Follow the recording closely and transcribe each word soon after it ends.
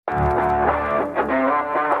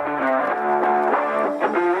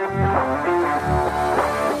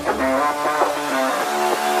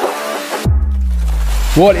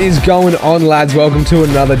What is going on, lads? Welcome to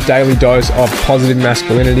another daily dose of positive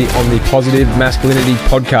masculinity on the Positive Masculinity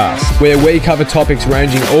Podcast, where we cover topics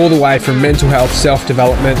ranging all the way from mental health,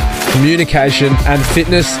 self-development, communication, and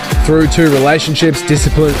fitness through to relationships,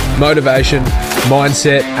 discipline, motivation,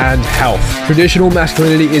 mindset, and health. Traditional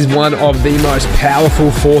masculinity is one of the most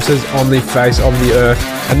powerful forces on the face of the earth,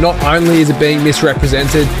 and not only is it being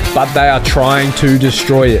misrepresented, but they are trying to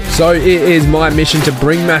destroy it. So it is my mission to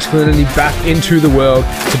bring masculinity back into the world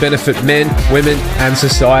to benefit men, women, and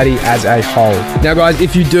society as a whole. Now, guys,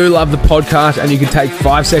 if you do love the podcast and you can take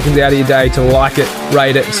 5 seconds out of your day to like it,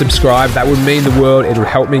 rate it, subscribe, that would mean the world. It would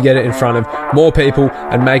help me get it in front of more people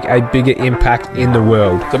and make a bigger impact in the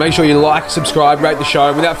world. So make sure you like, subscribe, rate the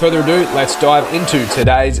show. Without further ado, let's dive into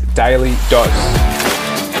today's daily dose.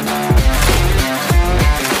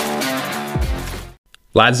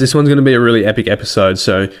 Lads, this one's going to be a really epic episode.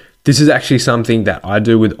 So this is actually something that I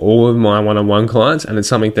do with all of my one-on-one clients, and it's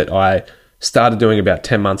something that I started doing about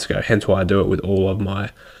 10 months ago, hence why I do it with all of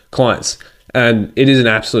my clients. And it is an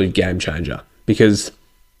absolute game changer because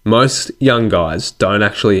most guys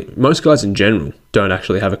in general don't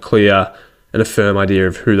actually have a clear and a firm idea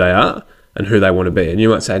of who they are and who they want to be. And you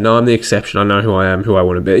might say, no, I'm the exception. I know who I am, who I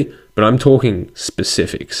want to be, but I'm talking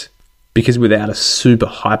specifics. Because without a super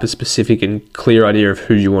hyper specific and clear idea of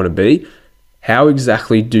who you want to be, how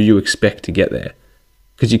exactly do you expect to get there?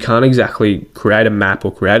 Because you can't exactly create a map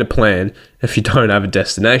or create a plan if you don't have a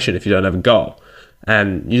destination, if you don't have a goal.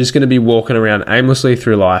 And you're just going to be walking around aimlessly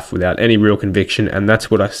through life without any real conviction. And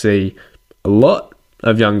that's what I see a lot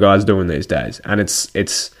of young guys doing these days. And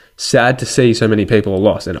it's sad to see so many people are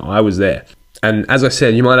lost. And I was there. And as I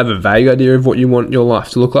said, you might have a vague idea of what you want your life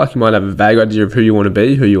to look like. You might have a vague idea of who you want to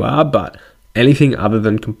be, who you are, but anything other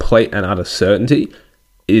than complete and utter certainty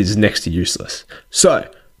is next to useless. So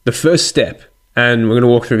the first step, and we're going to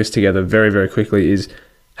walk through this together very, very quickly, is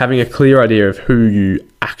having a clear idea of who you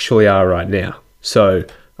actually are right now. So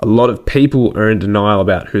a lot of people are in denial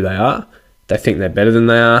about who they are. They think they're better than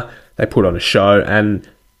they are. They put on a show, and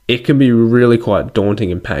it can be really quite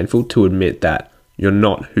daunting and painful to admit that you're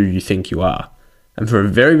not who you think you are. And for a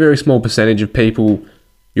very, very small percentage of people,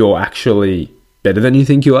 you're actually better than you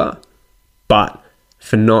think you are. But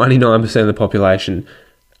for 99% of the population,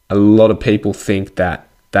 a lot of people think that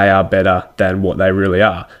they are better than what they really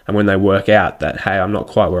are. And when they work out that, hey, I'm not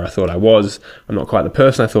quite where I thought I was, I'm not quite the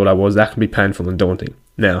person I thought I was, that can be painful and daunting.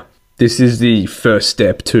 Now, this is the first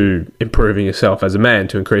step to improving yourself as a man,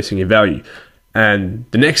 to increasing your value. And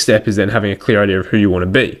the next step is then having a clear idea of who you want to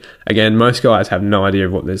be. Again, most guys have no idea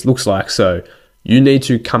of what this looks like, so you need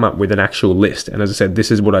to come up with an actual list. And as I said, this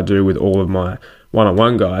is what I do with all of my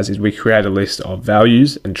one-on-one guys, is we create a list of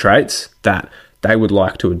values and traits that they would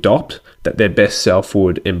like to adopt, that their best self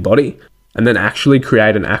would embody, and then actually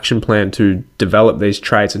create an action plan to develop these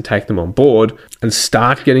traits and take them on board and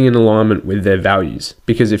start getting in alignment with their values.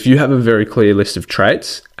 Because if you have a very clear list of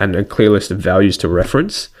traits and a clear list of values to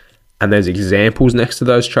reference, and there's examples next to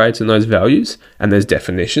those traits and those values, and there's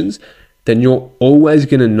definitions, then you're always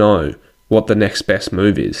going to know what the next best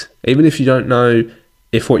move is. Even if you don't know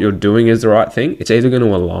if what you're doing is the right thing, it's either going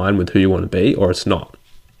to align with who you want to be or it's not.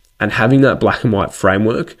 And having that black and white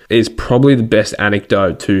framework is probably the best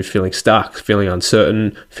antidote to feeling stuck, feeling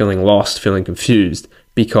uncertain, feeling lost, feeling confused.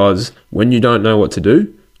 Because when you don't know what to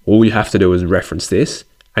do, all you have to do is reference this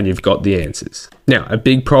and you've got the answers. Now, a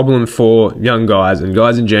big problem for young guys and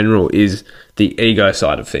guys in general is the ego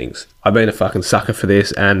side of things. I've been a fucking sucker for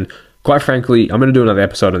this, and quite frankly, I'm going to do another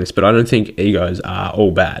episode on this, but I don't think egos are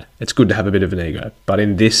all bad. It's good to have a bit of an ego. But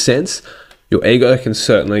in this sense, your ego can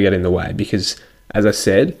certainly get in the way because, as I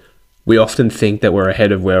said, we often think that we're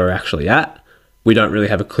ahead of where we're actually at. We don't really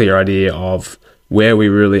have a clear idea of where we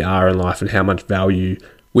really are in life and how much value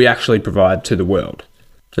we actually provide to the world.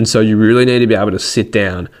 And so you really need to be able to sit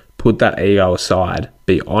down, put that ego aside,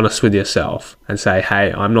 be honest with yourself and say,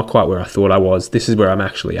 hey, I'm not quite where I thought I was. This is where I'm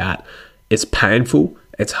actually at. It's painful.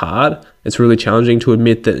 It's hard. It's really challenging to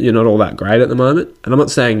admit that you're not all that great at the moment. And I'm not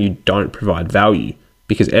saying you don't provide value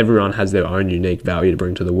because everyone has their own unique value to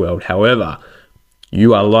bring to the world. However,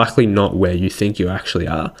 you are likely not where you think you actually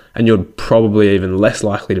are, and you're probably even less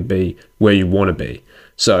likely to be where you want to be.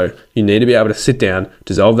 So you need to be able to sit down,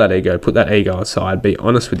 dissolve that ego, put that ego aside, be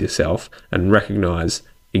honest with yourself and recognize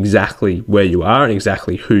exactly where you are and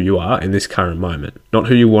exactly who you are in this current moment. Not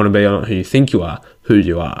who you want to be or not who you think you are, who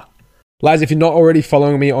you are. Lads, if you're not already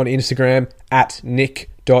following me on Instagram at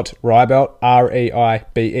nick.reibelt,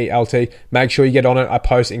 Reibelt, make sure you get on it. I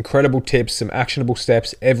post incredible tips, some actionable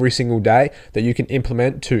steps every single day that you can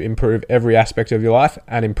implement to improve every aspect of your life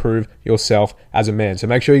and improve yourself as a man. So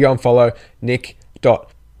make sure you go and follow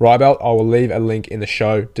nick.reibelt. Rybelt, I will leave a link in the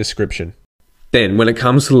show description. Then when it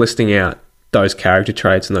comes to listing out those character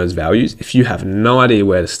traits and those values, if you have no idea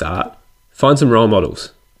where to start, find some role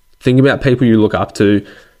models. Think about people you look up to.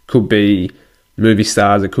 Could be movie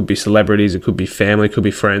stars, it could be celebrities, it could be family, it could be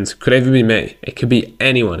friends, it could even be me. It could be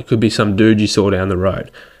anyone. It could be some dude you saw down the road.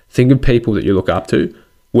 Think of people that you look up to,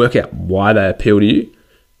 work out why they appeal to you,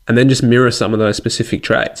 and then just mirror some of those specific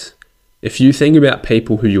traits. If you think about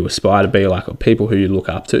people who you aspire to be like or people who you look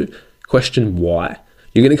up to, question why.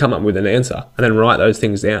 You're going to come up with an answer and then write those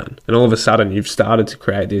things down. And all of a sudden, you've started to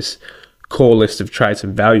create this core list of traits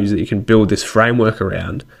and values that you can build this framework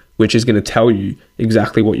around, which is going to tell you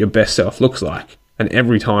exactly what your best self looks like. And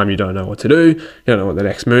every time you don't know what to do, you don't know what the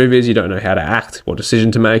next move is, you don't know how to act, what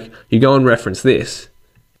decision to make, you go and reference this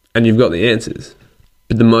and you've got the answers.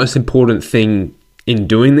 But the most important thing in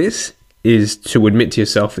doing this is to admit to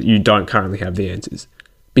yourself that you don't currently have the answers.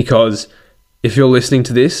 Because if you're listening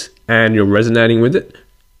to this and you're resonating with it,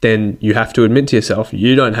 then you have to admit to yourself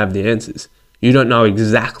you don't have the answers. You don't know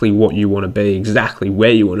exactly what you want to be, exactly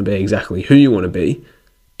where you want to be, exactly who you want to be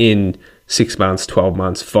in 6 months, 12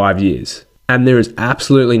 months, 5 years. And there is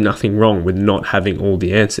absolutely nothing wrong with not having all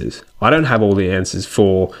the answers. I don't have all the answers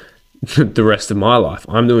for the rest of my life.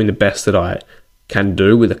 I'm doing the best that I can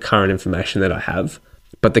do with the current information that I have.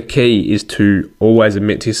 But the key is to always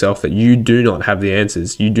admit to yourself that you do not have the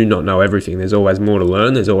answers. You do not know everything. There's always more to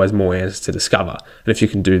learn. There's always more answers to discover. And if you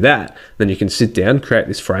can do that, then you can sit down, create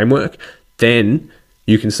this framework. Then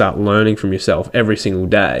you can start learning from yourself every single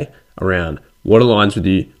day around what aligns with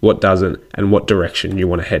you, what doesn't, and what direction you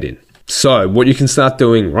want to head in. So what you can start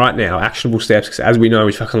doing right now, actionable steps, because as we know,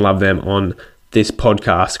 we fucking love them on this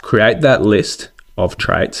podcast, create that list of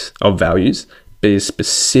traits, of values. Be as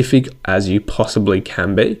specific as you possibly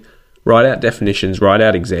can be. Write out definitions, write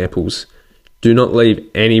out examples. Do not leave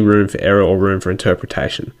any room for error or room for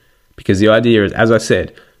interpretation. Because the idea is, as I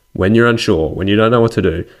said, when you're unsure, when you don't know what to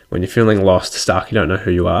do, when you're feeling lost, stuck, you don't know who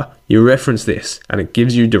you are, you reference this and it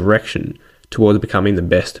gives you direction towards becoming the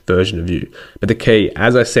best version of you. But the key,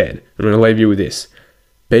 as I said, I'm going to leave you with this.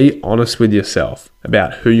 Be honest with yourself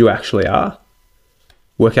about who you actually are.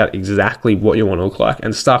 Work out exactly what you want to look like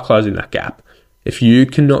and start closing that gap. If you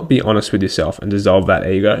cannot be honest with yourself and dissolve that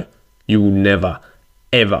ego, you will never,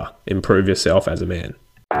 ever improve yourself as a man.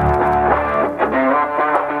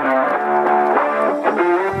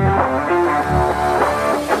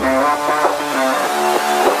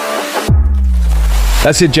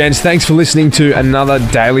 That's it, gents. Thanks for listening to another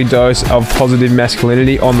daily dose of positive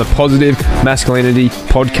masculinity on the Positive Masculinity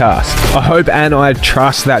Podcast. I hope and I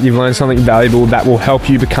trust that you've learned something valuable that will help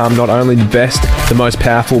you become not only the best, the most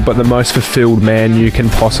powerful, but the most fulfilled man you can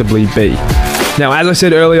possibly be. Now, as I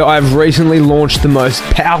said earlier, I've recently launched the most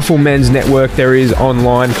powerful men's network there is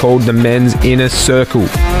online called the Men's Inner Circle,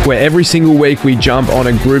 where every single week we jump on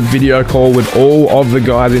a group video call with all of the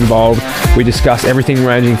guys involved. We discuss everything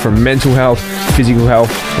ranging from mental health, physical health,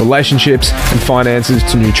 relationships and finances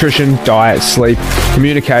to nutrition, diet, sleep,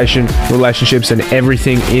 communication, relationships and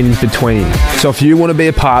everything in between. So if you want to be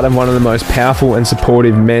a part of one of the most powerful and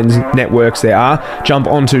supportive men's networks there are, jump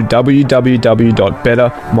onto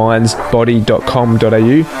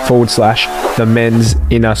www.bettermindsbody.com.au/the Men's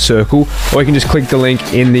Inner Circle, or you can just click the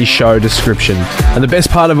link in the show description. And the best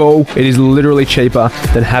part of all, it is literally cheaper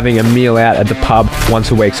than having a meal out at the pub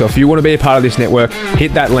once a week. So if you want to be a part of this network,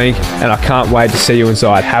 hit that link and I can't wait to see you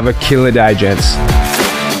inside. Have a killer day, gents.